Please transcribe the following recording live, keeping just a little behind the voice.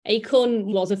Acorn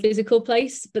was a physical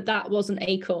place, but that wasn't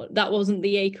Acorn. That wasn't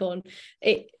the Acorn.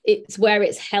 It's where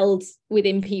it's held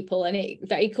within people, and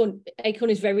the Acorn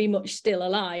is very much still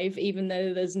alive, even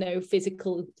though there's no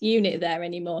physical unit there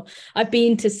anymore. I've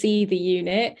been to see the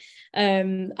unit.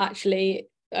 Actually,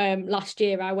 last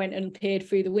year I went and peered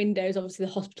through the windows. Obviously,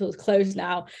 the hospital is closed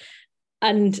now,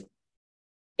 and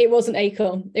it wasn't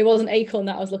Acorn. It wasn't Acorn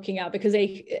that I was looking at, because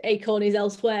Acorn is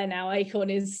elsewhere now.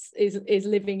 Acorn is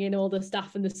living in all the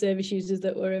staff and the service users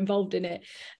that were involved in it.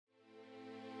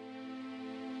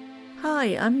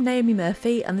 Hi, I'm Naomi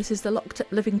Murphy, and this is the Locked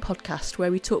Up Living podcast,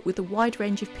 where we talk with a wide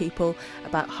range of people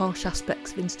about harsh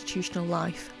aspects of institutional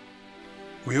life.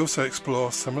 We also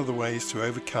explore some of the ways to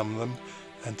overcome them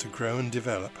and to grow and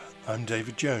develop. I'm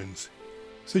David Jones.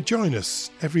 So join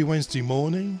us every Wednesday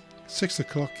morning, 6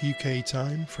 o'clock UK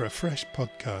time, for a fresh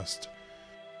podcast.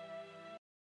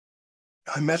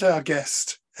 I met our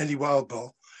guest, Ellie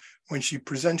Wildbore, when she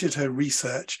presented her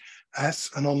research at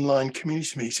an online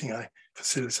community meeting I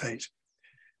facilitate.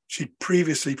 She'd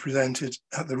previously presented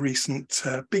at the recent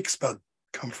Big Spud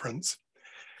conference.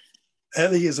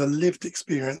 Ellie is a lived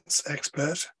experience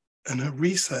expert, and her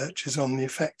research is on the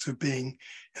effect of being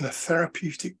in a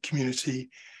therapeutic community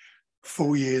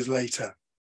 4 years later.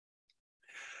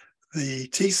 The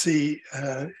TC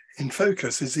in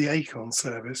focus is the Acorn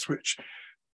service, which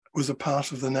was a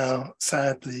part of the now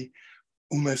sadly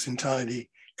almost entirely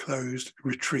closed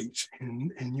retreat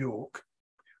in York.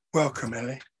 Welcome,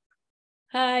 Ellie.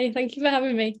 Hi, thank you for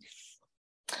having me.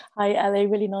 Hi, Ellie.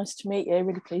 Really nice to meet you.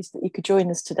 Really pleased that you could join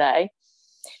us today.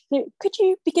 Could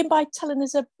you begin by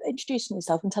introducing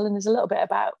yourself and telling us a little bit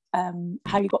about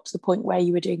how you got to the point where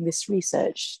you were doing this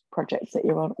research project that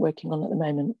you're working on at the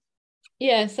moment?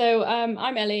 Yeah, so I'm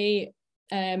Ellie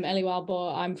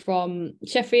Wildbore. I'm from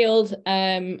Sheffield,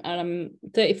 and I'm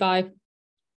 35.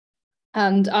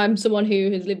 And I'm someone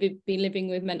who has been living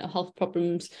with mental health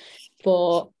problems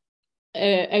for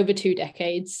over 2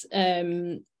 decades,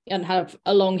 and have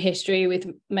a long history with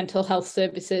mental health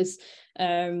services,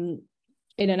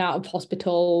 in and out of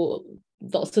hospital,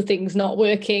 lots of things not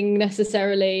working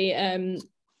necessarily. And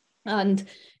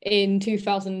in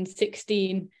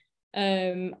 2016,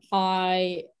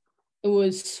 I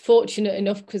was fortunate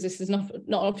enough, because this is not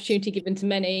an opportunity given to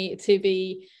many, to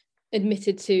be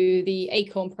admitted to the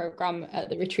Acorn programme at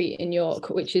the retreat in York,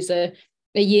 which is a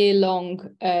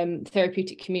year-long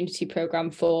therapeutic community programme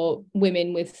for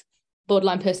women with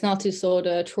borderline personality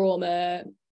disorder, trauma.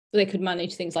 They could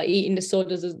manage things like eating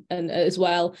disorders as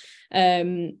well.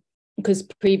 Because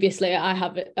previously I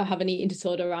have an eating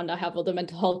disorder and I have other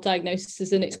mental health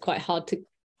diagnoses, and it's quite hard to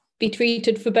be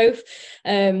treated for both.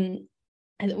 And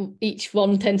each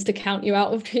one tends to count you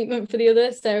out of treatment for the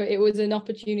other. So it was an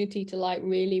opportunity to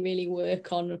really, really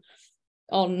work on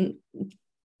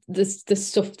the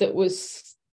stuff that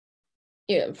was,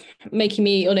 making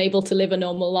me unable to live a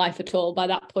normal life at all. By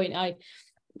that point, I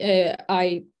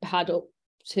had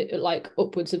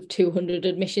upwards of 200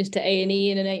 admissions to A&E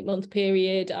in an 8-month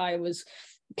period. I was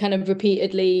kind of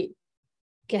repeatedly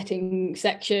getting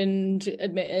sectioned,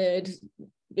 admitted,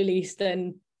 released,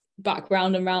 then back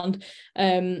round and round,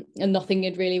 and nothing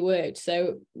had really worked.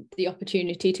 So the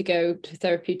opportunity to go to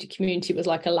therapeutic community was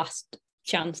like a last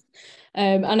chance.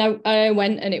 And I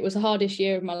went, and it was the hardest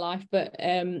year of my life, but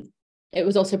it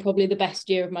was also probably the best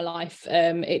year of my life.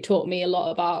 It taught me a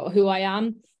lot about who I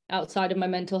am outside of my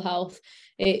mental health.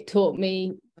 It taught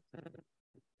me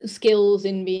skills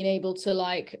in being able to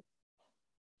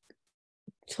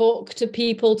talk to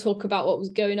people, talk about what was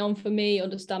going on for me,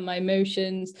 understand my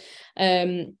emotions.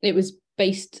 It was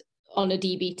based on a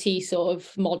DBT sort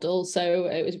of model, so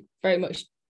it was very much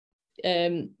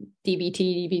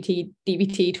DBT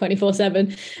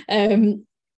 24/7.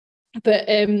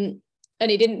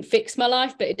 And it didn't fix my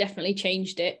life, but it definitely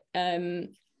changed it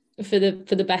for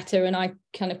the better. And I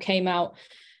kind of came out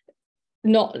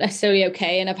not necessarily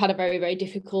okay, and I've had a very, very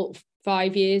difficult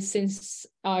 5 years since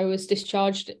I was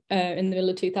discharged in the middle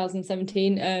of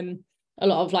 2017. A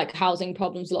lot of housing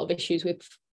problems, a lot of issues with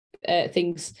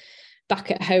things back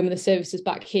at home and the services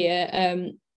back here.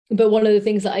 But one of the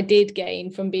things that I did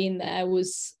gain from being there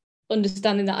was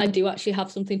understanding that I do actually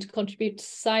have something to contribute to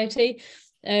society.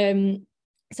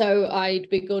 So I'd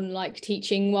begun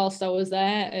teaching whilst I was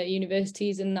there at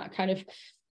universities, and that kind of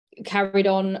carried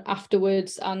on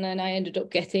afterwards. And then I ended up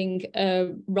getting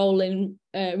a role in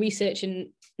research and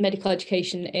medical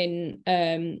education in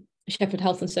Shepherd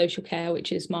Health and Social Care,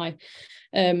 which is my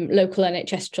local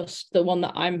NHS trust, the one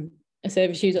that I'm a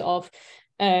service user of,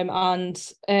 and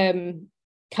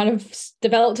kind of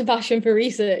developed a passion for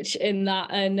research in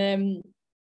that. And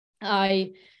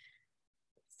I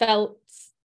felt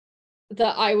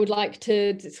that I would like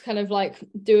to just kind of like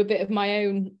do a bit of my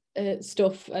own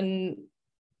stuff, and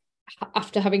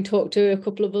after having talked to a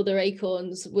couple of other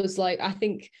Acorns, was like, I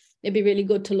think it'd be really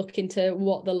good to look into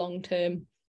what the long-term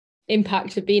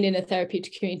impact of being in a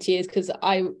therapeutic community is, because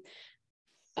I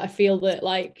feel that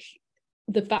like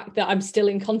the fact that I'm still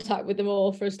in contact with them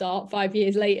all for a start 5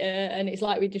 years later, and it's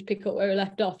like we just pick up where we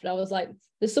left off, and I was like,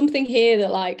 there's something here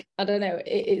that, like, I don't know,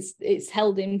 it's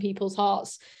held in people's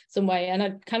hearts some way, and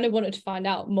I kind of wanted to find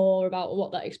out more about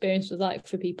what that experience was like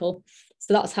for people.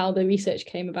 So that's how the research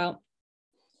came about.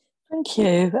 Thank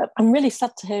you. I'm really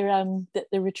sad to hear that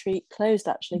the retreat closed,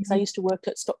 actually, because I used to work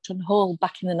at Stockton Hall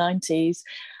back in the 90s,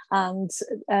 and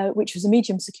which was a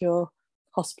medium secure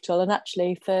hospital. And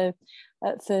actually for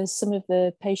some of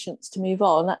the patients to move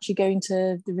on, actually going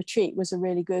to the retreat was a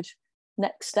really good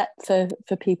next step for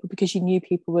people, because you knew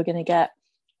people were going to get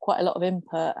quite a lot of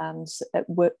input, and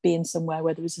work being somewhere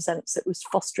where there was a sense that was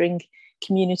fostering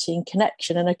community and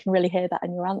connection. And I can really hear that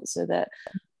in your answer, that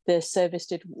the service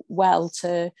did well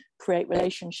to create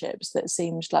relationships that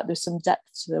seemed like there's some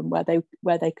depth to them where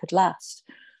they could last.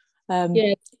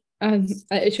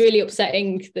 It's really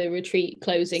upsetting, the retreat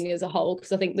closing as a whole,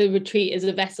 because I think the retreat as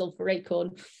a vessel for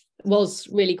Acorn was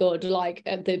really good. Like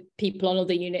the people on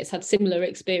other units had similar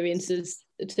experiences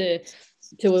to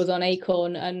us on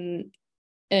Acorn, and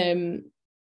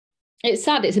it's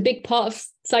sad. It's a big part of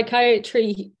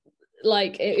psychiatry.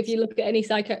 Like if you look at any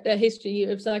history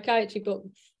of psychiatry book,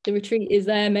 the retreat is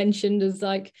there mentioned as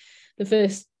like the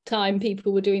first time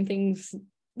people were doing things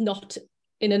not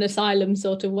in an asylum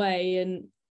sort of way. And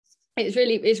it's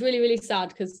really sad,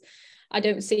 because I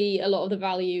don't see a lot of the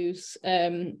values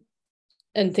and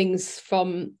things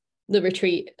from the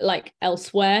retreat like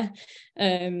elsewhere.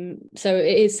 So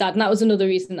it is sad, and that was another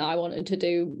reason that I wanted to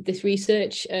do this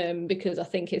research, because I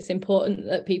think it's important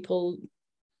that people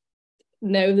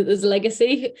know that there's a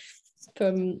legacy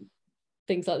from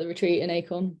things like the retreat and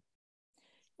Acorn.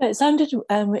 It sounded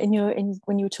when you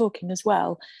were talking as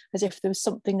well, as if there was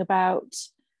something about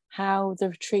how the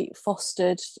retreat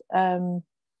fostered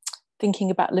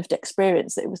thinking about lived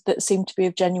experience that seemed to be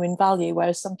of genuine value,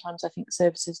 whereas sometimes I think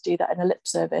services do that in a lip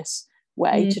service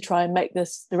way to try and make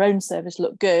their own service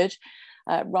look good,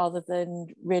 rather than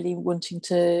really wanting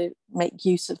to make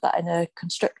use of that in a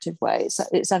constructive way.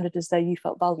 It sounded as though you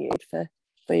felt valued for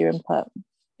your input.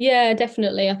 Yeah,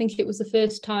 definitely. I think it was the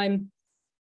first time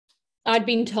I'd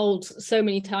been told so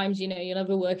many times, you'll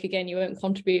never work again, you won't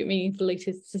contribute meaningfully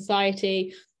to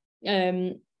society,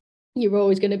 you're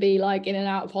always going to be like in and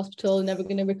out of hospital, never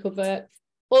going to recover,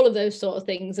 all of those sort of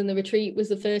things. And the retreat was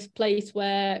the first place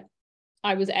where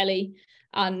I was Ellie,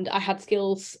 and I had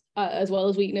skills as well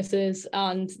as weaknesses,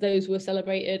 and those were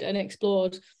celebrated and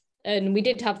explored. And we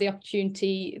did have the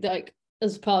opportunity, like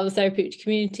as part of the therapeutic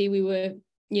community, we were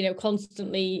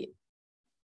constantly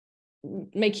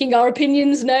making our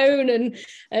opinions known and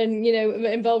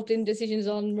involved in decisions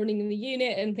on running the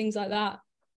unit and things like that.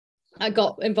 I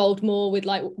got involved more with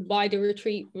like wider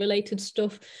retreat related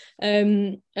stuff,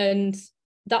 and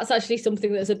that's actually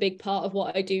something that's a big part of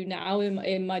what I do now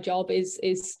in my job is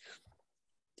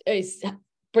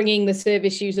bringing the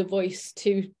service user voice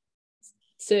to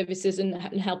services and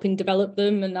helping develop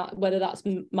them, and that whether that's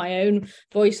my own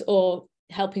voice or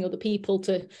helping other people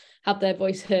to have their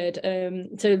voice heard.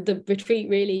 So the retreat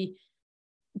really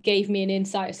gave me an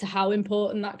insight as to how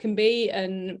important that can be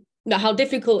and how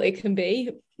difficult it can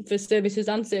be for services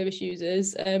and service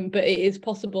users, but it is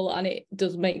possible and it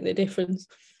does make the difference.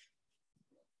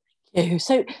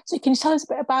 So can you tell us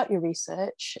a bit about your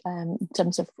research in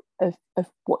terms of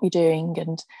what you're doing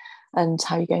and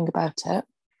how you're going about it?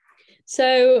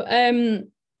 So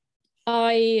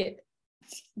I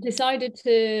decided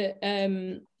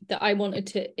that I wanted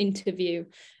to interview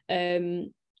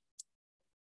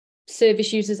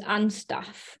service users and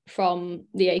staff from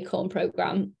the Acorn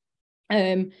programme.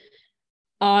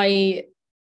 I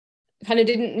kind of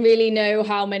didn't really know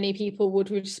how many people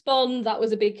would respond. That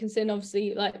was a big concern,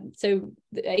 obviously. So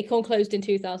the Acorn closed in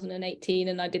 2018,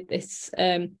 and I did this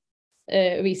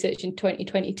research in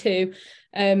 2022.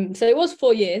 So it was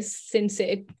 4 years since it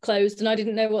had closed, and I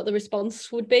didn't know what the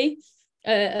response would be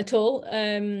at all.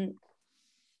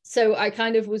 So I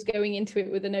kind of was going into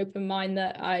it with an open mind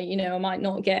that I might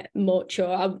not get much,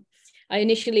 or I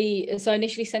initially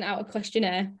sent out a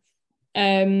questionnaire,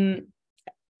 and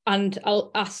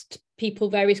I'll asked people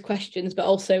various questions, but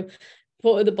also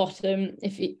put at the bottom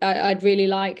I'd really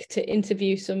like to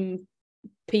interview some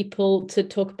people to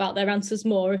talk about their answers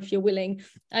more if you're willing.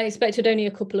 I expected only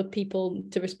a couple of people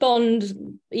to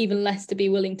respond, even less to be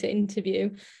willing to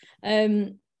interview.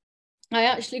 I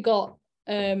actually got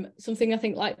something I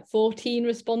think like 14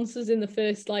 responses in the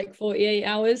first like 48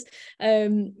 hours,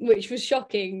 which was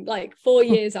shocking. Like 4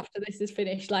 years after this is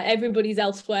finished, like everybody's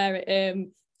elsewhere,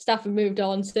 staff have moved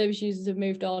on, service users have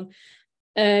moved on.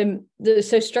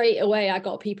 So straight away I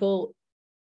got people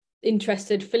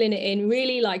interested, filling it in,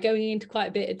 really like going into quite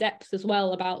a bit of depth as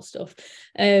well about stuff.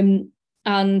 And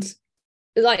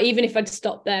like even if I'd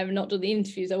stopped there and not done the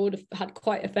interviews, I would have had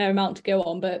quite a fair amount to go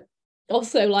on. But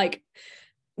also like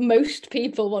most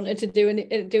people wanted to do an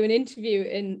interview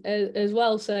in as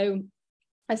well, so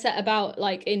I set about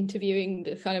like interviewing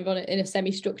kind of in a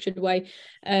semi-structured way,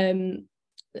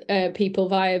 people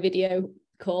via video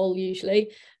call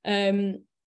usually, and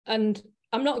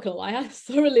I'm not gonna lie, I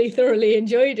thoroughly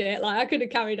enjoyed it. Like I could have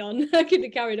carried on.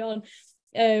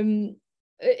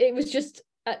 It was just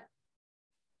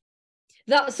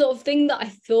that sort of thing that I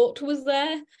thought was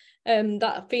there,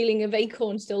 that feeling of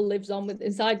Acorn still lives on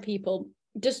inside people.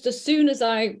 Just as soon as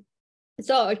I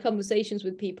started conversations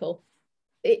with people,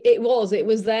 it was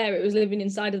there, it was living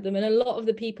inside of them. And a lot of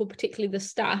the people, particularly the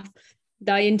staff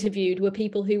that I interviewed, were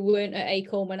people who weren't at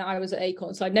Acorn when I was at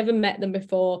Acorn, so I'd never met them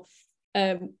before.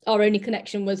 Our only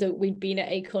connection was that we'd been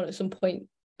at Acorn at some point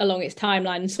along its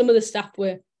timeline, and some of the staff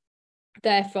were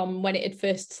there from when it had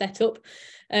first set up,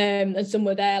 and some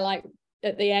were there like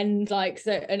at the end, like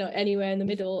so anywhere in the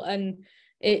middle. And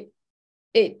it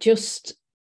just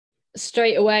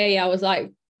straight away I was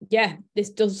like, yeah, this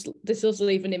does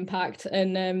leave an impact.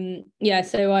 And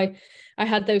so I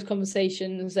had those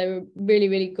conversations. They were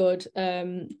really good,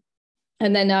 and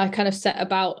then I kind of set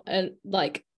about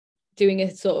like doing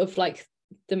a sort of like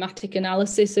thematic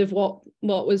analysis of what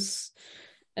was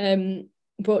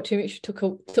brought to me, which took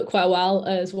quite a while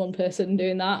as one person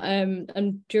doing that,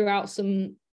 and drew out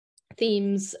some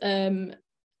themes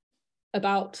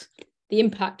about the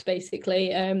impact, basically,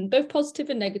 both positive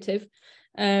and negative,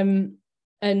 and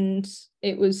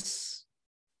it was,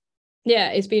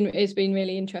 it's been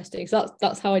really interesting. So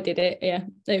that's how I did it. Yeah,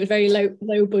 it was very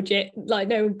low budget, like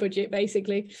no budget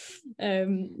basically.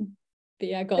 But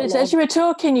yeah, I got as you were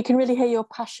talking, you can really hear your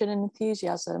passion and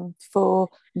enthusiasm for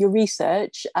your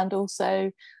research and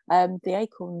also the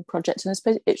Acorn project. And I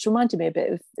suppose it's reminded me a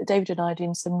bit of David and I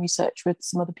doing some research with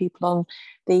some other people on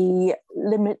the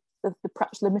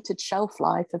perhaps limited shelf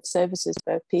life of services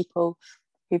for people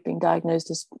who've been diagnosed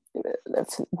as,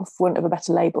 for want of a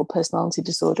better label, personality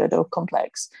disorder or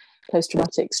complex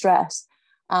post-traumatic stress,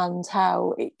 and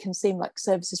how it can seem like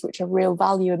services which have real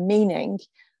value and meaning,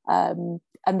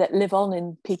 and that live on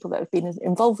in people that have been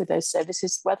involved with those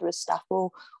services, whether as staff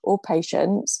or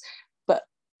patients,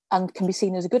 and can be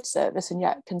seen as a good service, and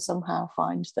yet can somehow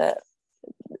find that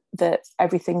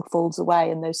everything falls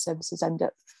away and those services end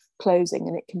up closing,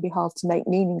 and it can be hard to make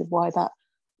meaning of why that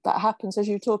happens. As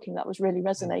you were talking, that was really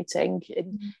resonating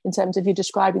in terms of you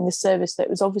describing the service that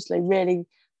was obviously really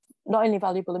not only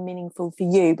valuable and meaningful for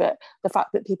you, but the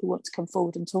fact that people want to come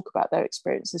forward and talk about their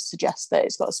experiences suggests that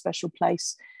it's got a special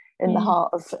place in the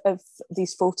heart of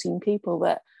these 14 people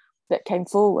that came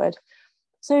forward.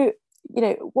 So,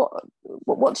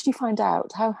 what did you find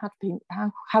out?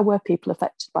 How were people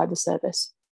affected by the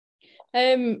service?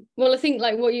 Well, I think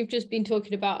like what you've just been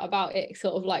talking about it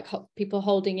sort of like people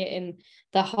holding it in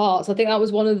their hearts. I think that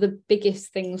was one of the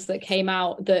biggest things that came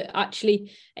out, that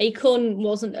actually Acorn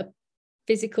wasn't a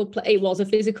physical place. It was a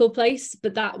physical place,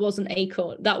 but that wasn't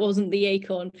Acorn. That wasn't the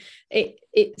Acorn.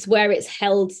 It's where it's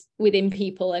held within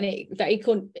people, and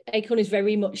Acorn is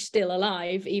very much still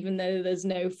alive, even though there's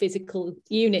no physical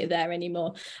unit there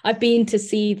anymore. I've been to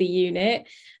see the unit.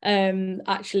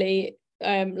 Actually,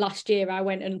 last year I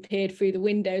went and peered through the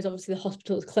windows. Obviously, the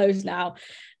hospital is closed now,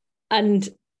 and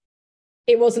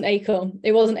it wasn't Acorn.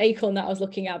 It wasn't Acorn that I was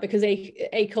looking at, because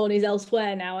Acorn is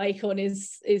elsewhere now. Acorn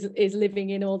is living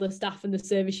in all the staff and the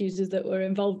service users that were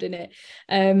involved in it.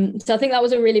 So I think that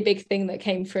was a really big thing that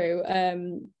came through.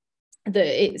 That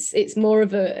it's more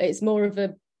of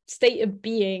a state of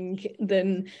being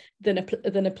than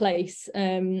a place.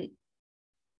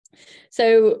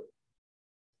 So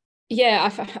yeah,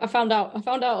 I found out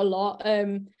a lot.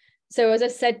 So as I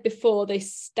said before, the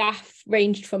staff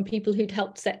ranged from people who'd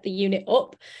helped set the unit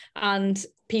up and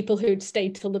people who'd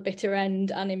stayed till the bitter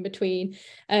end and in between.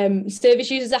 Service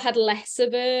users that had less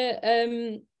of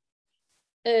a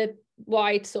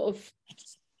wide sort of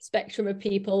spectrum of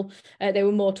people. They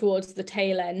were more towards the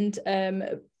tail end.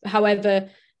 However,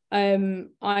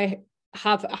 I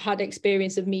have had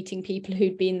experience of meeting people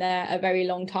who'd been there a very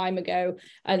long time ago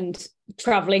and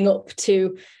traveling up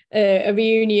to a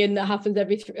reunion that happened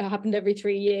every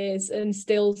 3 years, and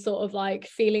still sort of like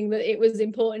feeling that it was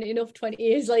important enough 20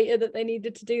 years later that they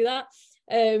needed to do that.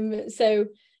 So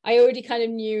I already kind of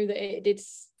knew that it did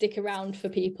stick around for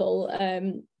people.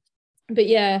 But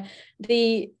yeah,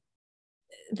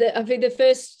 I think the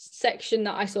first section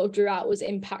that I sort of drew out was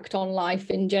impact on life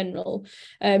in general.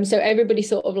 So everybody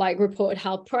sort of like reported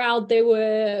how proud they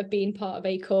were of being part of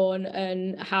Acorn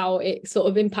and how it sort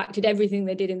of impacted everything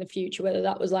they did in the future, whether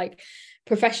that was like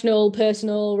professional,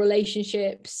 personal,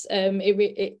 relationships.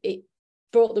 It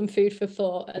brought them food for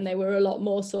thought, and they were a lot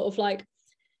more sort of like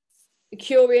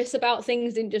curious about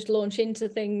things, didn't just launch into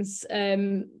things,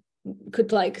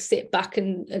 could like sit back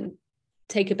and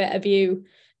take a better view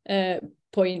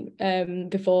point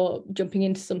before jumping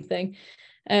into something.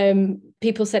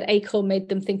 People said Acorn made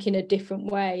them think in a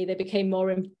different way. They became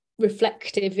more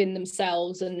reflective in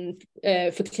themselves, and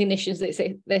for clinicians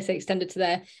they say extended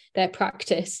to their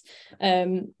practice,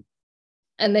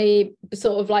 and they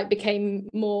sort of like became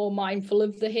more mindful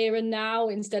of the here and now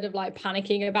instead of like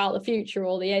panicking about the future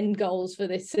or the end goals for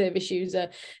this service user.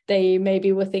 They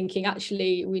maybe were thinking,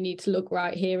 actually we need to look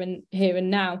right here and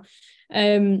now.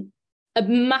 A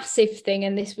massive thing,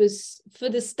 and this was for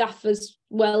the staff as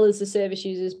well as the service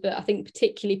users, but I think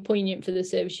particularly poignant for the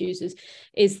service users,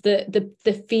 is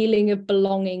the feeling of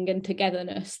belonging and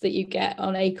togetherness that you get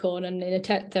on Acorn and in a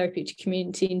therapeutic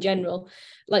community in general.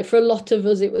 Like for a lot of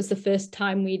us, it was the first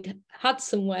time we'd had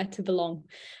somewhere to belong,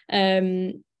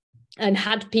 and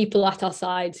had people at our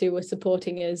sides who were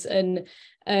supporting us, and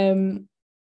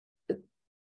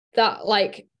that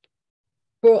like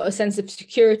brought a sense of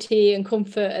security and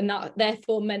comfort, and that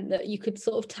therefore meant that you could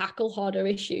sort of tackle harder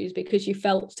issues because you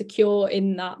felt secure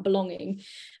in that belonging.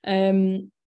 So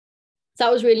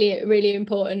that was really, really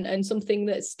important, and something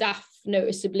that staff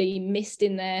noticeably missed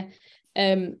in their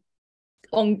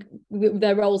on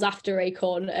their roles after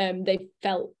Acorn.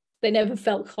 They never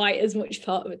felt quite as much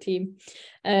part of a team.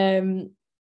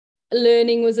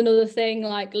 Learning was another thing.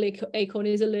 Like Acorn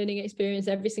is a learning experience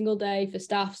every single day for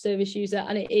staff, service user,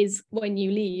 and it is when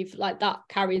you leave, like that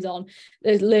carries on.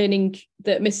 There's learning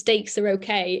that mistakes are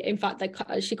okay. In fact, they're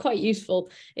actually quite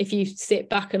useful if you sit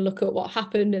back and look at what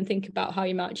happened and think about how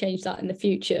you might change that in the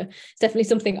future. It's definitely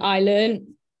something I learned,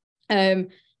 that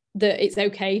it's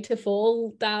okay to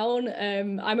fall down.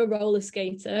 I'm a roller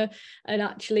skater, and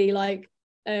actually like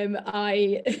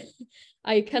I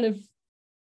kind of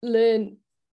learned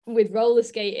with roller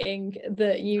skating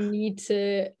that you need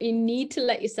to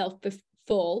let yourself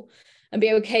fall and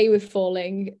be okay with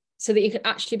falling, so that you can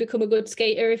actually become a good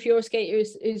skater. If you're a skater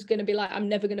who's going to be like, I'm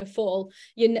never going to fall,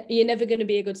 you're never going to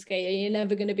be a good skater. You're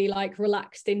never going to be like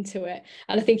relaxed into it.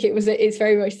 And I think it's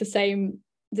very much the same.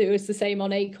 It was the same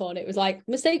on Acorn. It was like,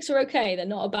 mistakes are okay, they're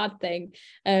not a bad thing,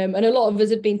 and a lot of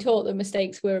us had been taught that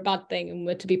mistakes were a bad thing and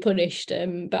were to be punished,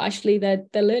 but actually they're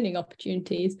learning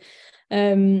opportunities.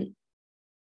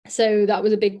 So that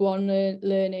was a big one,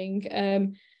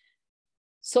 learning.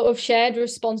 Sort of shared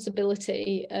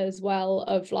responsibility as well,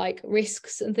 of like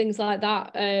risks and things like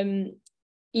that.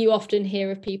 You often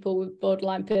hear of people with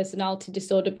borderline personality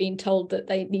disorder being told that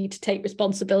they need to take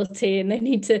responsibility and they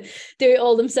need to do it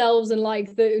all themselves, and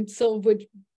like the sort of would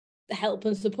help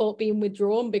and support being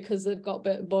withdrawn because they've got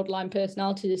borderline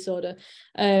personality disorder.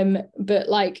 But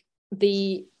like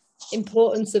the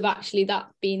importance of actually that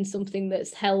being something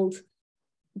that's held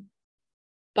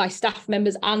by staff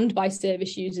members and by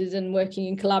service users and working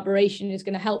in collaboration is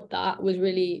going to help, that was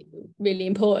really, really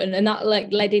important. And that like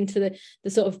led into the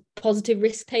sort of positive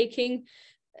risk taking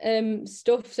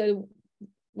stuff. So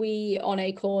we on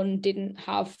Acorn didn't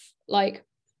have, like,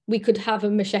 we could have a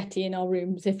machete in our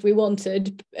rooms if we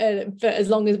wanted, but as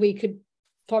long as we could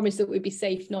promise that we'd be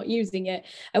safe not using it,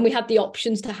 and we had the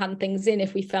options to hand things in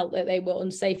if we felt that they were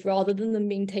unsafe, rather than them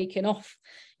being taken off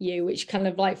you, which kind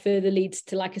of like further leads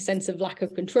to like a sense of lack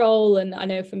of control. And I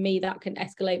know for me that can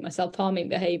escalate my self-harming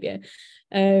behavior.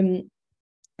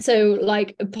 So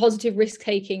like a positive risk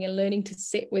taking and learning to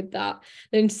sit with that,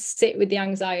 learning to sit with the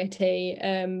anxiety,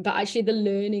 but actually the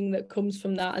learning that comes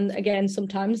from that. And again,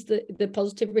 sometimes the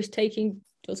positive risk taking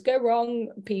does go wrong.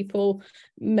 People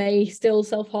may still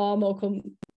self-harm or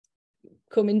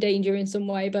come in danger in some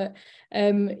way, but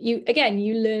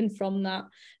you learn from that,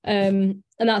 and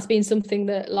that's been something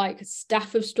that like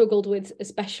staff have struggled with,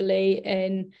 especially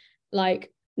in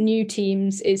like new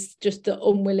teams, is just the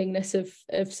unwillingness of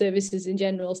services in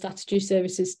general, statutory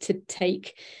services, to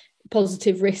take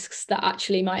positive risks that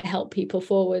actually might help people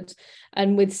forward.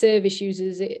 And with service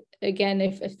users, it, again,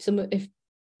 if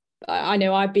I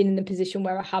know I've been in the position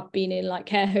where I have been in like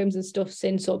care homes and stuff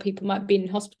since, or people might be in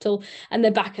hospital and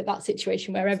they're back at that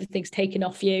situation where everything's taken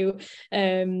off you,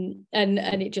 and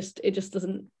it just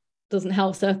doesn't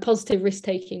help. So positive risk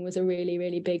taking was a really,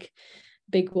 really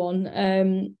big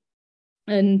one.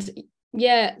 And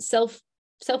yeah,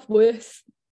 self-worth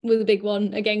was a big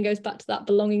one. Again, goes back to that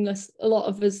belongingness. A lot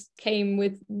of us came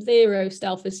with zero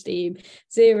self-esteem,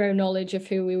 zero knowledge of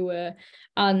who we were,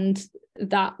 and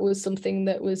that was something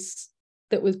that was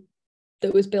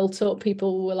built up.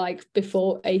 People were like,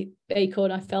 before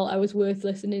Acorn, I felt I was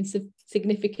worthless and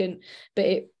insignificant, but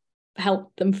it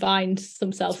helped them find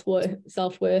some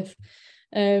self-worth.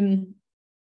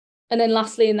 And then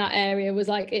lastly in that area was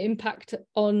like an impact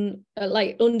on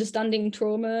like understanding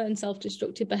trauma and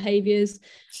self-destructive behaviours.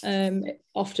 It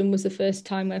often was the first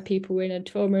time where people were in a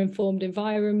trauma-informed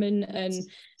environment,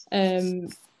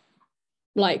 and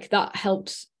like that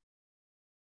helped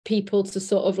people to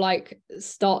sort of like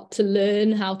start to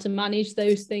learn how to manage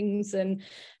those things. And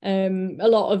a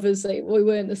lot of us, like, we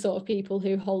weren't the sort of people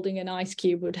who holding an ice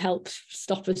cube would help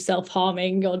stop us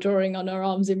self-harming or drawing on our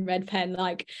arms in red pen.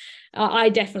 Like I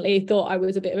definitely thought I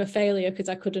was a bit of a failure because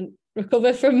I couldn't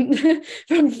recover from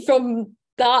from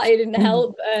that. It didn't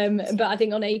help. But I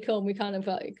think on Acorn we kind of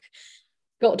like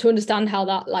got to understand how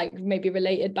that like maybe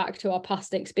related back to our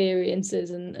past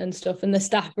experiences and stuff. And the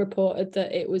staff reported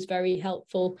that it was very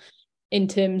helpful in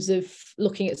terms of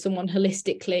looking at someone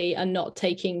holistically and not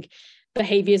taking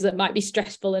behaviours that might be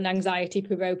stressful and anxiety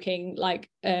provoking, like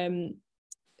to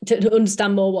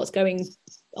understand more what's going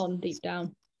on deep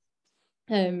down.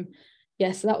 So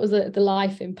that was the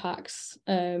life impacts.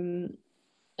 And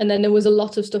then there was a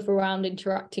lot of stuff around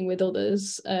interacting with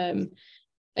others.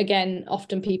 Again,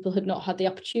 often people had not had the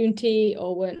opportunity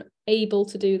or weren't able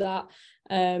to do that.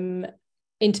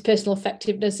 Interpersonal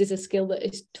effectiveness is a skill that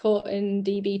is taught in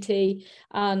DBT,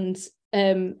 and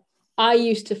I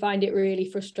used to find it really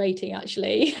frustrating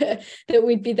actually that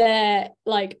we'd be there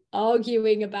like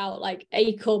arguing about like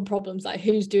Acorn problems, like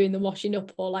who's doing the washing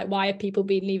up, or like why are people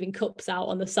leaving cups out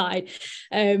on the side.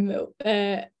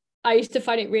 I used to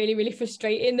find it really, really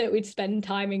frustrating that we'd spend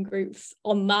time in groups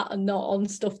on that and not on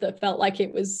stuff that felt like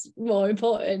it was more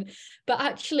important. But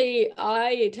actually,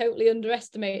 I totally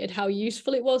underestimated how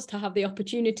useful it was to have the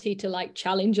opportunity to like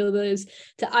challenge others,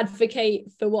 to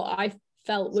advocate for what I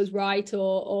felt was right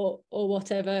or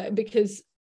whatever, because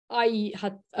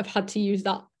I've had to use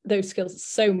those skills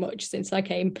so much since I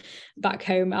came back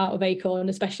home out of Acorn,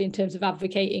 especially in terms of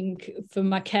advocating for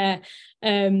my care.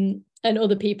 And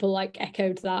other people like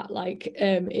echoed that, like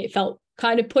it felt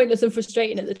kind of pointless and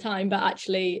frustrating at the time, but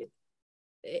actually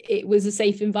it was a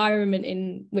safe environment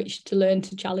in which to learn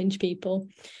to challenge people.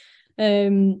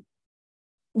 The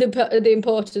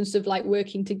importance of like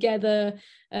working together,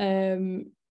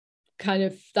 kind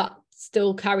of that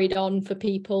still carried on for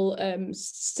people.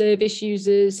 Service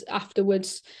users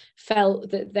afterwards felt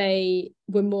that they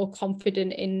were more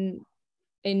confident in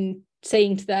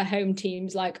saying to their home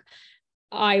teams like,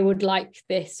 I would like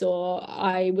this, or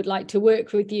I would like to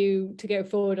work with you to go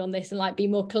forward on this, and like be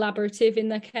more collaborative in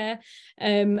their care.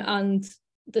 And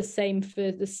the same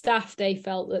for the staff. They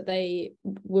felt that they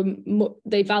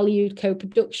valued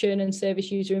co-production and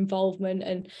service user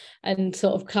involvement and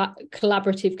sort of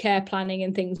collaborative care planning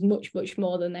and things much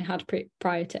more than they had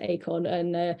prior to Acorn.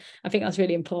 And I think that's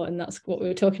really important. That's what we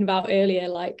were talking about earlier,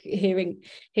 like hearing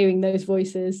those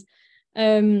voices.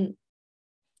 And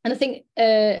I think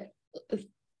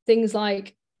things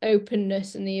like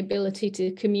openness and the ability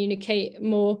to communicate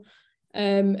more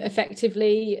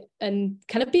effectively and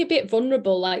kind of be a bit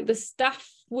vulnerable, like the staff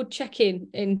would check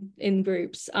in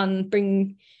groups and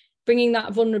bringing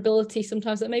that vulnerability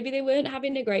sometimes that maybe they weren't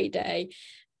having a great day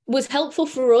was helpful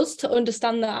for us to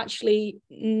understand that actually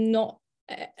not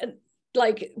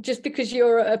like just because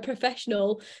you're a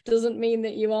professional doesn't mean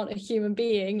that you aren't a human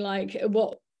being. Like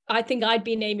what I think I'd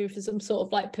been aiming for some sort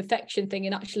of like perfection thing,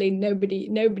 and actually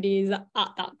nobody is at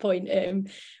that point.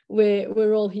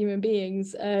 We're all human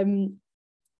beings, and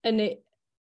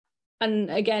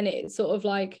again it's sort of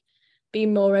like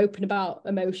being more open about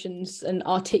emotions and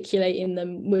articulating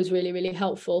them was really, really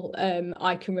helpful.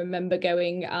 I can remember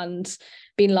going and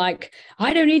being like,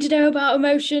 I don't need to know about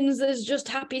emotions, there's just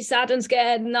happy, sad and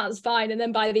scared, and that's fine. And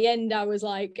then by the end I was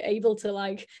like able to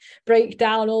like break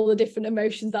down all the different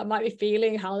emotions that I might be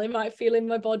feeling, how they might feel in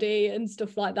my body and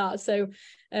stuff like that. So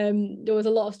there was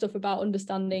a lot of stuff about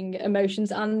understanding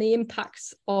emotions and the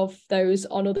impacts of those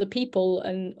on other people,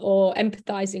 or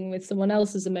empathizing with someone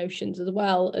else's emotions as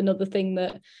well, another thing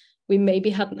that we maybe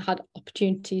hadn't had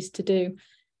opportunities to do.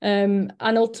 And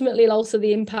ultimately also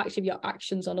the impact of your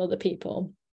actions on other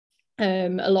people. A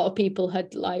lot of people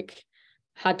had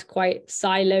quite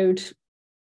siloed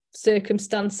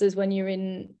circumstances. When you're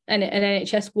in an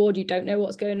NHS ward, you don't know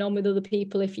what's going on with other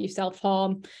people. If you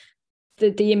self-harm,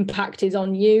 the impact is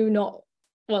on you,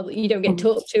 you don't get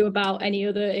talked to about any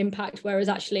other impact, whereas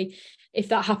actually if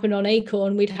that happened on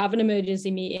Acorn, we'd have an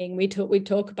emergency meeting, we'd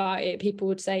talk about it. People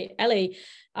would say, Ellie,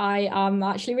 I am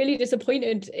actually really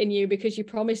disappointed in you because you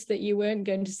promised that you weren't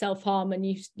going to self-harm, and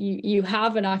you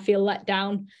have, and I feel let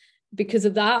down because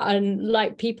of that. And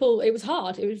like, people, it was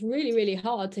hard, it was really, really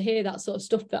hard to hear that sort of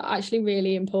stuff, but actually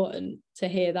really important to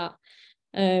hear that.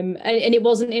 And it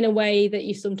wasn't in a way that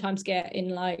you sometimes get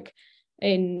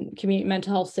in community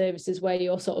mental health services, where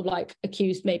you're sort of like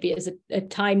accused maybe as a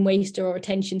time waster or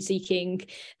attention seeking.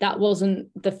 That wasn't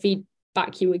the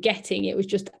feedback you were getting. It was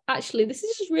just, actually, this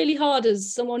is just really hard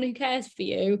as someone who cares for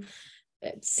you.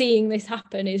 Seeing this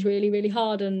happen is really, really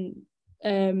hard. And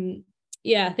I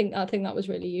think that was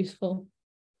really useful.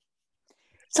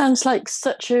 Sounds like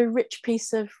such a rich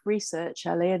piece of research,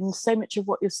 Ellie, and so much of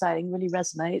what you're saying really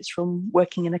resonates from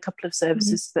working in a couple of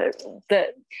services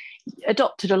that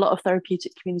adopted a lot of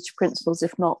therapeutic community principles,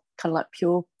 if not kind of like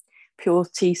pure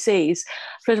TCs.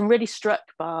 But I'm really struck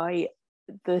by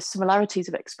the similarities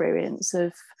of experience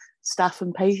of staff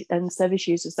and patient and service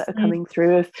users that are coming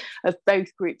through of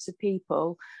both groups of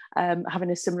people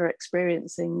having a similar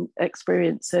experience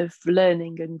of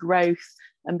learning and growth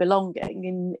and belonging.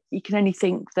 And you can only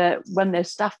think that when their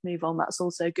staff move on, that's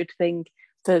also a good thing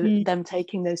for them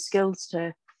taking those skills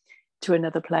to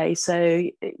another place. So,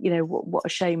 what a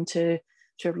shame to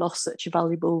have lost such a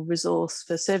valuable resource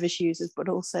for service users, but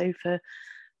also for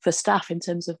staff in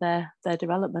terms of their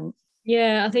development.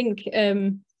 Yeah, I think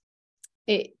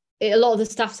a lot of the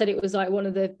staff said it was like one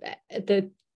of the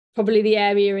probably the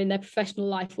area in their professional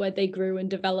life where they grew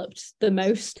and developed the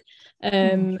most,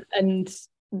 and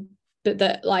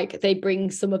that like they bring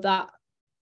some of that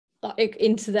like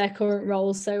into their current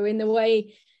roles. So in the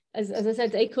way, as I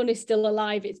said, Acorn is still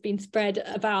alive. It's been spread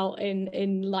about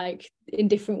in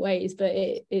different ways, but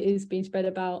it is being spread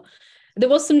about. There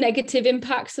was some negative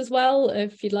impacts as well,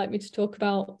 if you'd like me to talk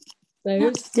about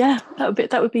those. Yeah,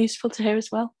 that would be useful to hear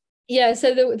as well. Yeah,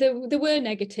 so there were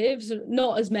negatives,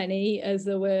 not as many as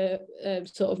there were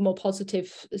sort of more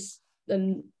positive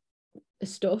and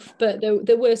stuff, but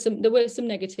there were some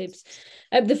negatives.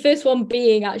 The first one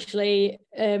being actually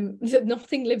that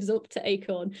nothing lives up to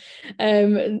Acorn.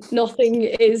 Nothing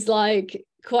is like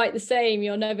quite the same.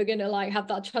 You're never going to like have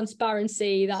that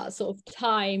transparency, that sort of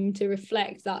time to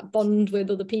reflect, that bond with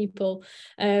other people.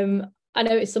 I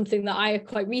know it's something that I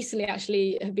quite recently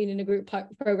actually have been in a group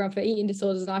program for eating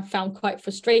disorders, and I found quite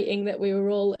frustrating that we were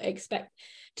all expected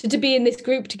to be in this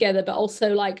group together, but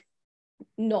also like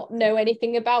not know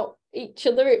anything about each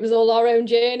other. It was all our own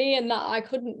journey, and that I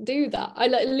couldn't do that. I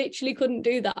literally couldn't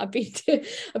do that. I've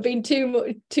been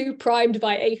too primed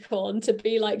by Acorn to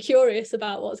be like curious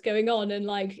about what's going on and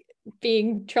like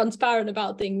being transparent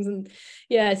about things. And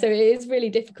yeah, so it is really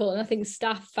difficult, and I think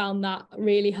staff found that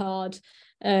really hard.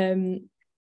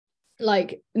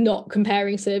 Like not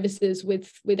comparing services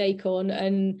with Acorn,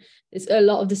 and it's a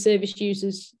lot of the service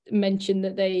users mentioned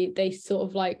that they sort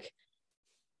of like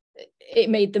it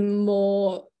made them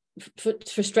more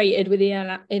frustrated with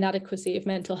the inadequacy of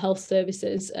mental health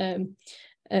services.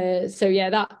 So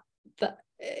yeah, that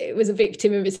it was a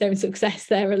victim of its own success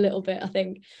there a little bit, I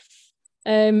think.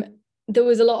 There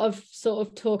was a lot of sort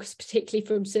of talks, particularly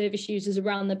from service users,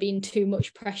 around there being too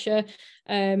much pressure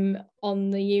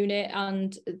on the unit,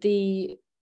 and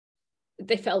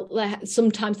they felt that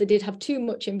sometimes they did have too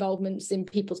much involvements in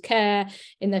people's care,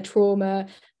 in their trauma,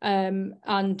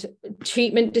 and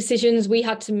treatment decisions. We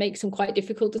had to make some quite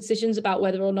difficult decisions about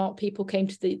whether or not people came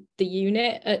to the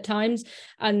unit at times.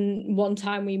 And one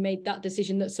time we made that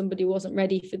decision that somebody wasn't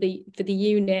ready for the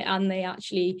unit, and they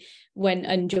actually went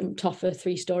and jumped off a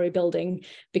 3-story building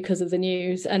because of the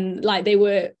news. And like they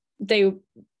were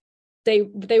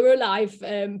alive,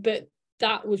 but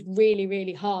that was really,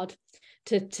 really hard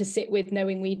to sit with,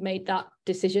 knowing we'd made that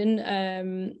decision.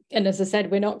 And as I said,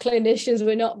 we're not clinicians,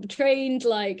 we're not trained,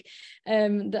 like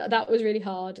that was really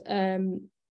hard. And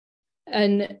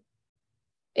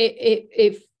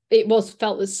it was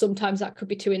felt that sometimes that could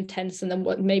be too intense, and then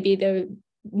what maybe there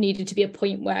needed to be a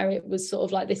point where it was sort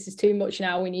of like, this is too much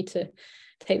now, we need to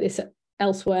take this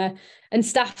elsewhere. And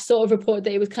staff sort of reported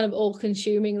that it was kind of all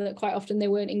consuming, that quite often they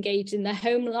weren't engaged in their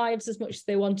home lives as much as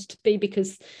they wanted to be,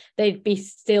 because they'd be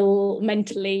still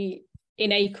mentally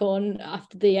in Acorn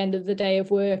after the end of the day of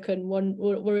work and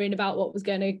worrying about what was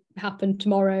going to happen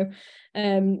tomorrow.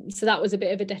 So that was a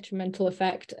bit of a detrimental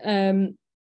effect. And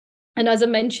as I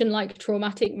mentioned, like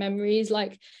traumatic memories,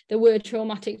 like there were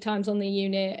traumatic times on the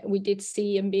unit. We did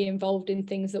see and be involved in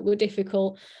things that were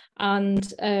difficult, and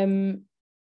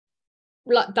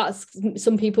like that's,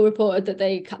 some people reported that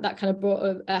that kind of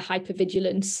brought a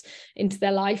hypervigilance into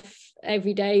their life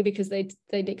every day because they'd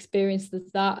experienced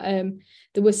that.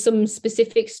 There was some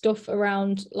specific stuff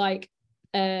around like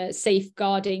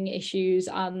safeguarding issues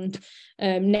and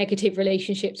negative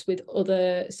relationships with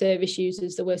other service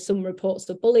users. There were some reports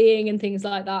of bullying and things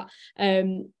like that.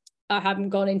 I haven't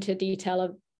gone into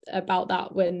detail about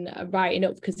that when writing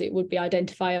up because it would be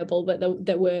identifiable, but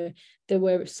there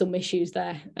were some issues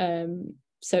there.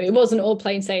 So it wasn't all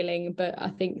plain sailing, but I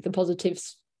think the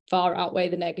positives far outweigh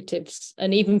the negatives.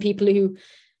 And even people who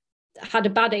had a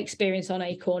bad experience on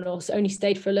Acorn or only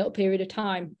stayed for a little period of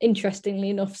time, interestingly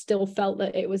enough, still felt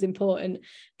that it was important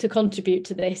to contribute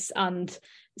to this and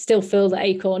still feel that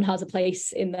Acorn has a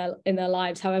place in their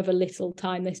lives, however little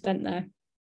time they spent there.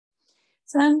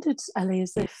 Sounded, Ellie,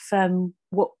 as if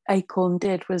what Acorn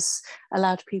did was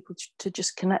allowed people to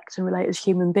just connect and relate as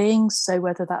human beings. So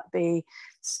whether that be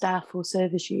staff or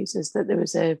service users, that there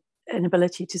was an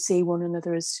ability to see one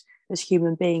another as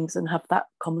human beings and have that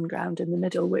common ground in the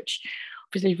middle, which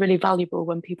obviously is really valuable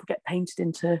when people get painted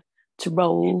into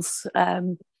roles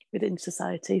within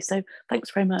society. So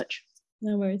thanks very much.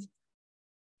 No worries.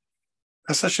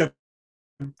 That's such a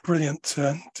brilliant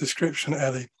description,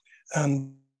 Ellie.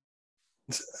 And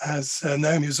as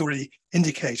Naomi has already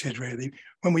indicated, really,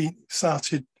 when we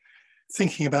started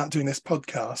thinking about doing this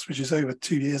podcast, which is over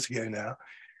 2 years ago now,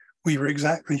 we were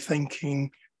exactly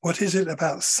thinking, what is it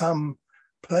about some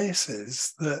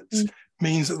places that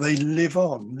means that they live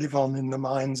on in the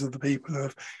minds of the people who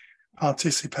have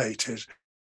participated?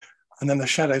 And then the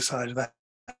shadow side of that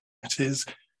is,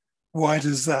 why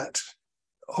does that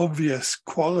obvious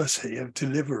quality of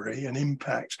delivery and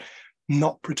impact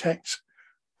not protect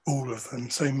all of them?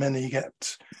 So many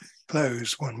get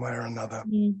closed one way or another.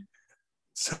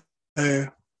 So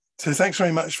thanks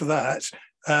very much for that.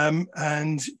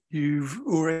 And you've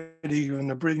already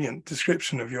given a brilliant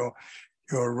description of your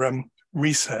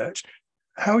research.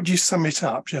 How would you sum it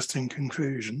up, just in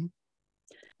conclusion?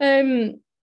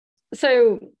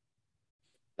 So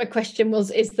my question was: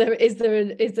 is there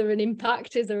an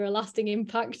impact? Is there a lasting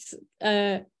impact?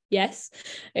 Yes.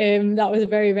 That was a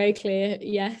very, very clear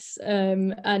yes.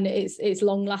 And it's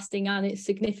long lasting and it's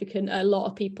significant. A lot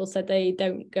of people said they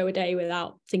don't go a day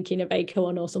without thinking of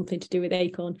Acorn or something to do with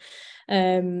Acorn.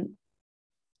 And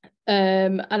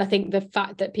I think the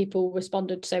fact that people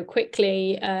responded so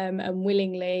quickly and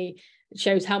willingly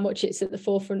shows how much it's at the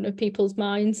forefront of people's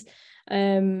minds.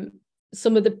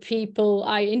 Some of the people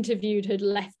I interviewed had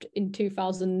left in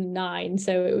 2009,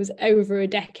 so it was over a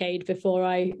decade before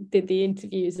I did the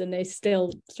interviews, and they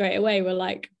still straight away were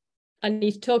like, I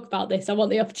need to talk about this. I want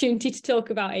the opportunity to talk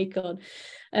about Acorn.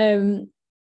 And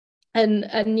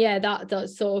yeah, that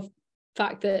sort of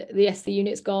fact that yes, the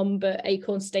unit's gone, but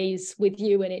Acorn stays with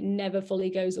you and it never fully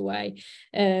goes away.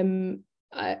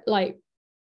 Like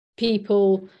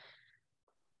people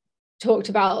talked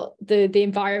about the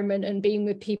environment and being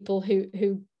with people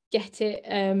who get it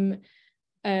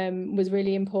was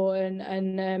really important.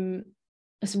 And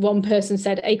as one person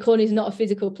said, Acorn is not a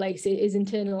physical place, it is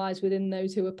internalized within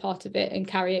those who are part of it and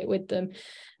carry it with them.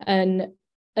 And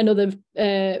another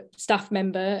staff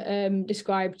member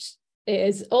described it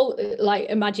as all like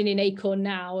imagining Acorn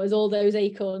now as all those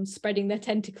acorns spreading their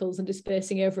tentacles and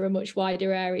dispersing over a much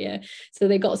wider area. So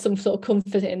they got some sort of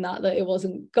comfort in that it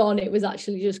wasn't gone, it was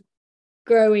actually just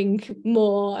growing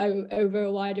more over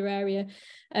a wider area.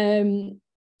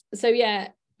 So yeah,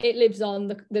 it lives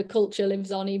on, the culture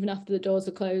lives on even after the doors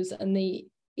are closed, and the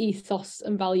ethos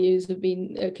and values have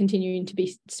been continuing to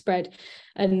be spread.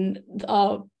 And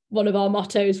one of our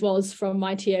mottos was from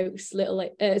Mighty Oaks, from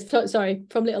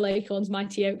Little Acorns,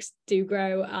 Mighty Oaks do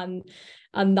grow, and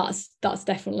that's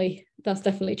definitely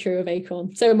true of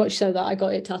Acorn. So much so that I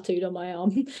got it tattooed on my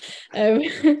arm.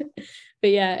 But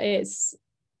yeah, it's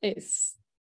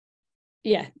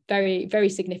yeah, very, very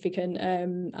significant.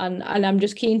 And I'm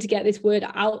just keen to get this word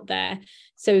out there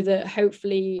so that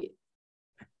hopefully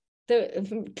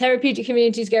the therapeutic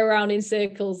communities go around in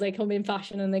circles, they come in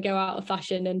fashion and they go out of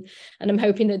fashion, and I'm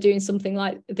hoping that doing something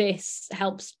like this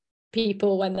helps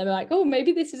people when they're like, oh,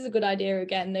 maybe this is a good idea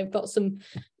again. They've got some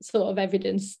sort of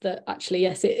evidence that actually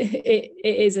yes, it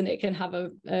is, and it can have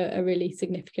a really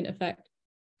significant effect.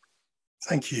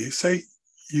 Thank you. So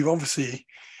you've obviously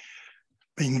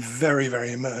been very,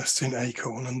 very immersed in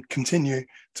Acorn and continue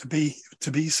to be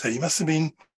so. You must have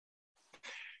been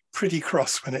pretty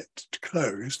cross when it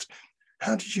closed.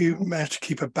 How did you manage to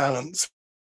keep a balance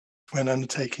when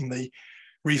undertaking the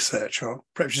research, or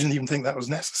perhaps you didn't even think that was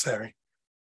necessary?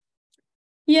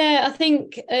 Yeah, I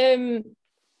think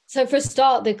So for a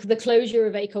start, the closure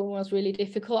of Acorn was really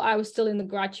difficult. I was still in the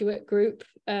graduate group.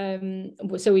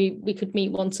 So we could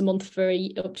meet once a month for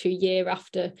up to a year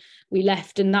after we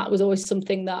left. And that was always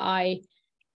something that I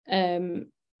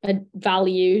had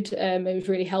valued. It was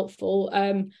really helpful.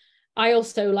 I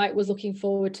also was looking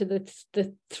forward to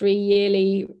the 3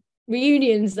 yearly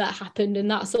reunions that happened, and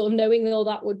that sort of knowing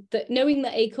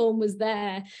that Acorn was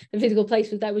there, the physical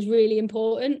place was there, was really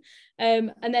important.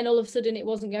 And then all of a sudden it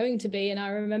wasn't going to be, and I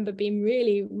remember being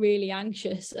really, really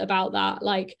anxious about that,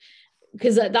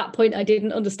 because at that point I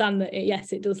didn't understand that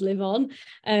it does live on.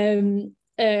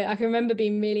 I can remember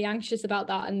being really anxious about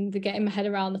that, and getting my head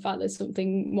around the fact that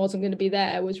something wasn't going to be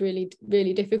there was really,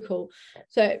 really difficult.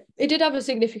 So it did have a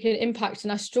significant impact,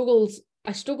 and I struggled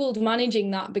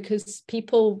managing that, because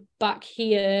people back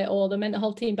here, or the mental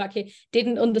health team back here,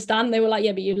 didn't understand. They were like,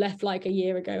 yeah, but you left a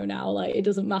year ago now, it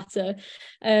doesn't matter.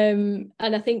 And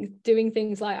I think doing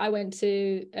things like, I went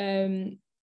to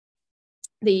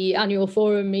the annual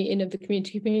forum meeting of the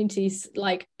communities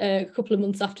a couple of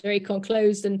months after Acorn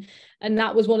closed, and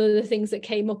that was one of the things that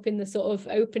came up in the sort of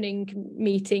opening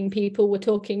meeting. People were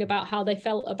talking about how they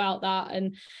felt about that,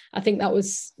 and I think that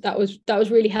was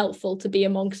really helpful, to be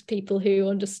amongst people who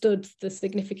understood the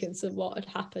significance of what had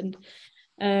happened.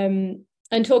 And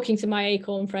talking to my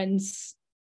Acorn friends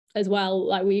as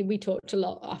well, we talked a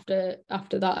lot after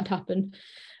that had happened.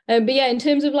 But yeah, in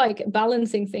terms of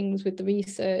balancing things with the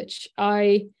research,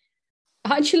 I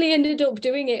actually ended up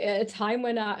doing it at a time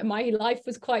when my life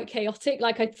was quite chaotic.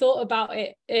 I thought about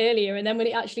it earlier, and then when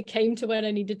it actually came to when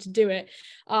I needed to do it,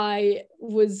 I'd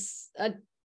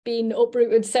been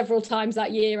uprooted several times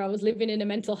that year. I was living in a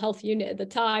mental health unit at the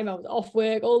time. I was off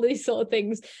work, all these sort of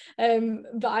things.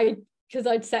 But because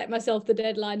I'd set myself the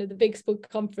deadline of the Big Spud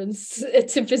conference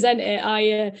to present it,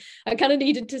 I kind of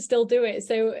needed to still do it.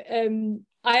 So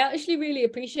I actually really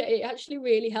appreciate it. It actually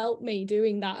really helped me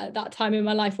doing that at that time in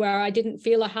my life, where I didn't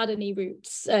feel I had any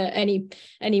roots,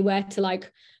 anywhere to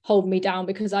hold me down,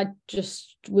 because I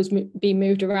just was being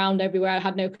moved around everywhere. I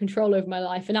had no control over my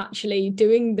life. And actually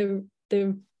doing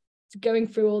the going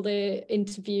through all the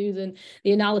interviews and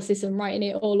the analysis and writing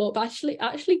it all up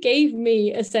actually gave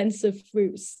me a sense of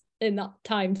roots in that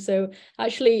time. So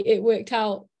actually it worked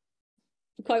out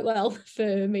quite well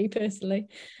for me personally.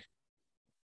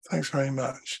 Thanks very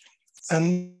much.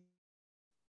 And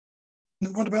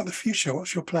what about the future?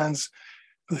 What's your plans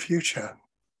for the future?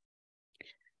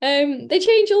 They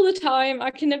change all the time. I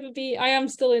am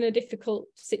still in a difficult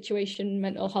situation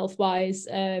mental health wise.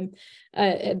 They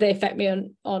affect me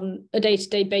on a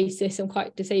day-to-day basis. I'm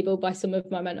quite disabled by some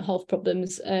of my mental health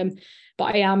problems.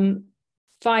 But I am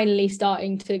finally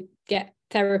starting to get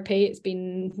therapy. It's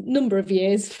been a number of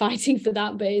years fighting for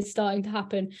that, but it's starting to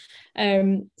happen.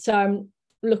 So I'm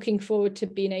looking forward to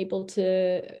being able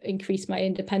to increase my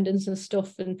independence and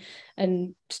stuff,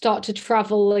 and start to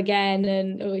travel again,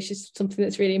 and which is something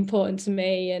that's really important to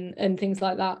me, and things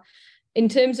like that. In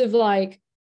terms of my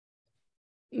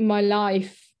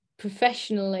life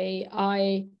professionally,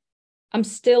 I'm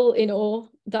still in awe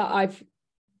that I've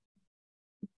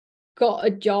got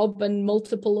a job and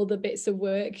multiple other bits of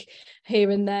work here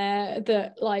and there,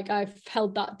 that I've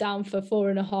held that down for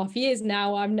 4.5 years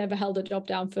now. I've never held a job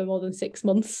down for more than 6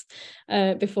 months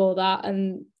before that,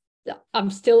 and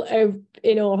I'm still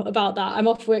in awe about that. I'm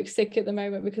off work sick at the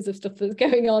moment because of stuff that's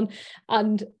going on,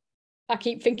 and I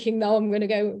keep thinking, no, I'm going to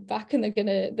go back, and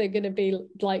they're gonna be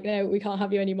like, no, we can't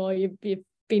have you anymore. You've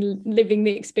been living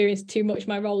the experience too much.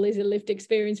 My role is a lived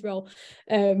experience role,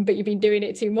 but you've been doing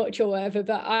it too much or whatever.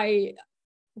 But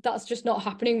that's just not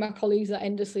happening. My colleagues are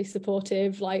endlessly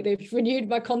supportive. They've renewed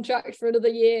my contract for another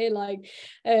year.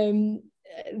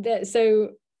 So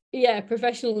yeah,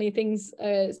 professionally things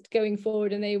are going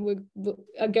forward, and they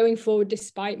are going forward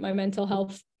despite my mental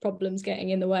health problems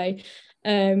getting in the way.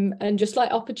 And just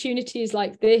opportunities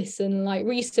like this, and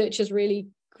research has really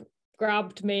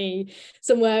grabbed me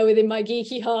somewhere within my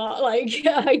geeky heart.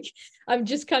 I'm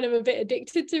just kind of a bit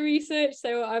addicted to research,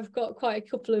 so I've got quite a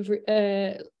couple of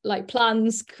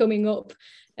plans coming up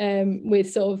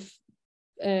with sort of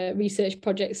research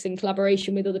projects in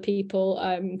collaboration with other people.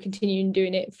 I'm continuing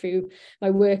doing it through my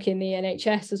work in the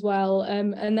NHS as well,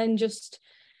 and then I just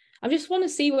want to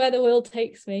see where the world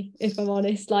takes me, if I'm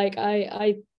honest.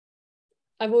 I've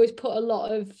always put a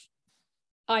lot of,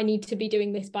 I need to be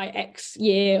doing this by X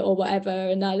year or whatever,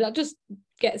 and that just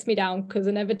gets me down, because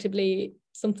inevitably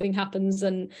something happens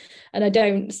and I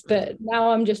don't. But now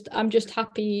I'm just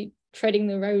happy treading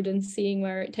the road and seeing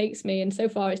where it takes me, and so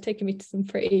far it's taken me to some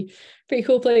pretty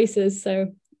cool places.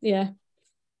 So yeah.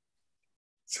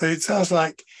 So it sounds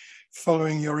like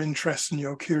following your interest and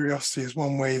your curiosity is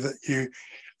one way that you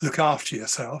look after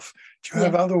yourself. Do you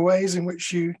have other ways in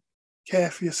which you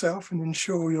care for yourself and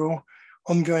ensure your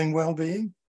ongoing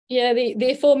well-being? Yeah,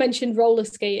 the aforementioned roller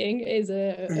skating is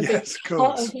a big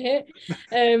part of it.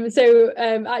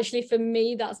 Actually, for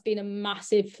me, that's been a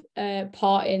massive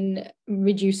part in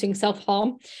reducing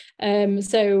self-harm.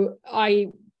 So I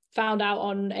found out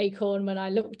on Acorn, when I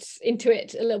looked into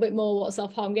it a little bit more, what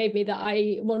self-harm gave me, that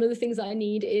one of the things that I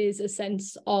need is a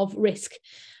sense of risk.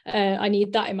 I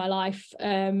need that in my life,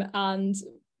 and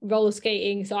roller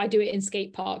skating, so I do it in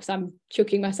skate parks. I'm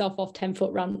chucking myself off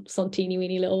 10-foot ramps on teeny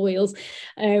weeny little wheels.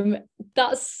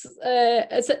 That's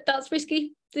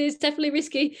risky. It's definitely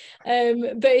risky,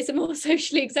 but it's a more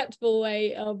socially acceptable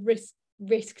way of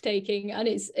risk taking, and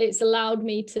it's allowed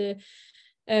me to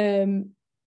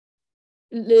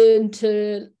learn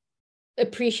to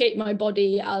appreciate my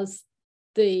body as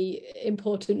the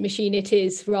important machine it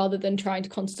is, rather than trying to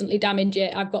constantly damage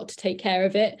it. I've got to take care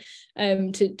of it.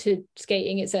 To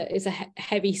skating, it's a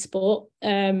heavy sport,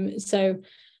 so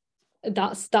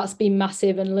that's been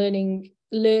massive, and learning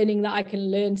that I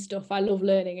can learn stuff. I love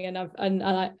learning, and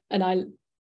I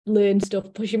learn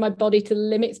stuff, pushing my body to the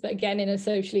limits, but again in a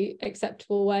socially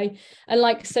acceptable way, and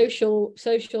like social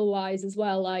wise as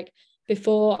well. Like,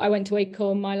 before I went to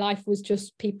Acorn, my life was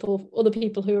just other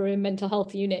people who are in mental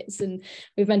health units and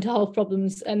with mental health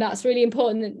problems. And that's really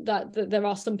important that there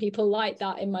are some people like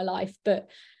that in my life, but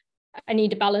I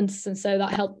need a balance. And so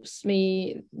that helps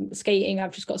me skating.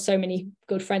 I've just got so many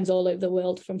good friends all over the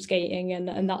world from skating,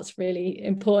 and that's really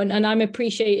important. And I'm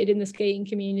appreciated in the skating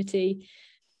community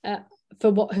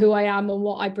for who I am and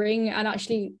what I bring, and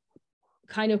actually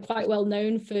kind of quite well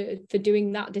known for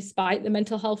doing that despite the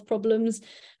mental health problems,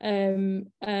 and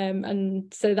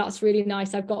so that's really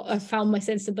nice. I found my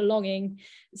sense of belonging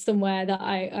somewhere that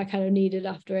I kind of needed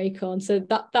after Acorn, so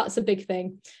that's a big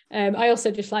thing. I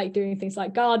also just like doing things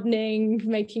like gardening,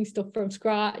 making stuff from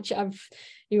scratch.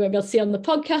 You won't be able to see on the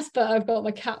podcast, but I've got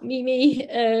my cat Mimi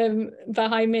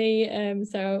behind me,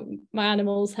 so my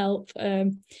animals help,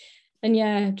 and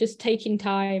yeah, just taking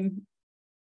time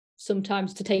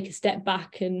sometimes to take a step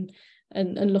back and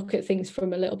look at things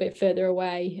from a little bit further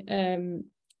away, and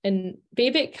be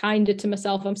a bit kinder to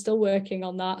myself. I'm still working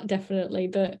on that, definitely,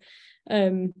 but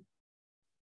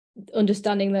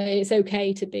understanding that it's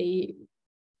okay to be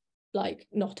like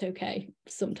not okay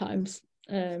sometimes.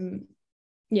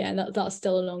 That's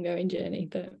still an ongoing journey,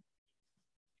 but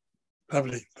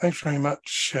lovely. Thanks very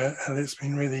much, Ellie. It's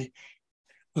been really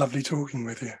lovely talking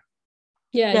with you.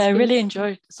 I really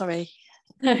enjoyed. Sorry.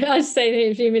 I was saying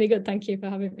it's been really good. Thank you for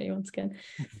having me once again.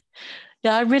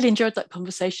 Yeah, I really enjoyed that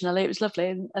conversation, Ellie. It was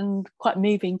lovely and quite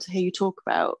moving to hear you talk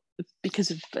about, because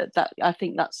of that. I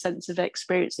think that sense of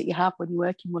experience that you have when you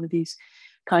work in one of these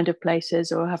kind of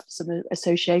places or have some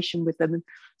association with them. And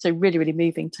so really, really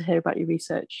moving to hear about your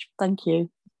research. Thank you.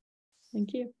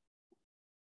 Thank you.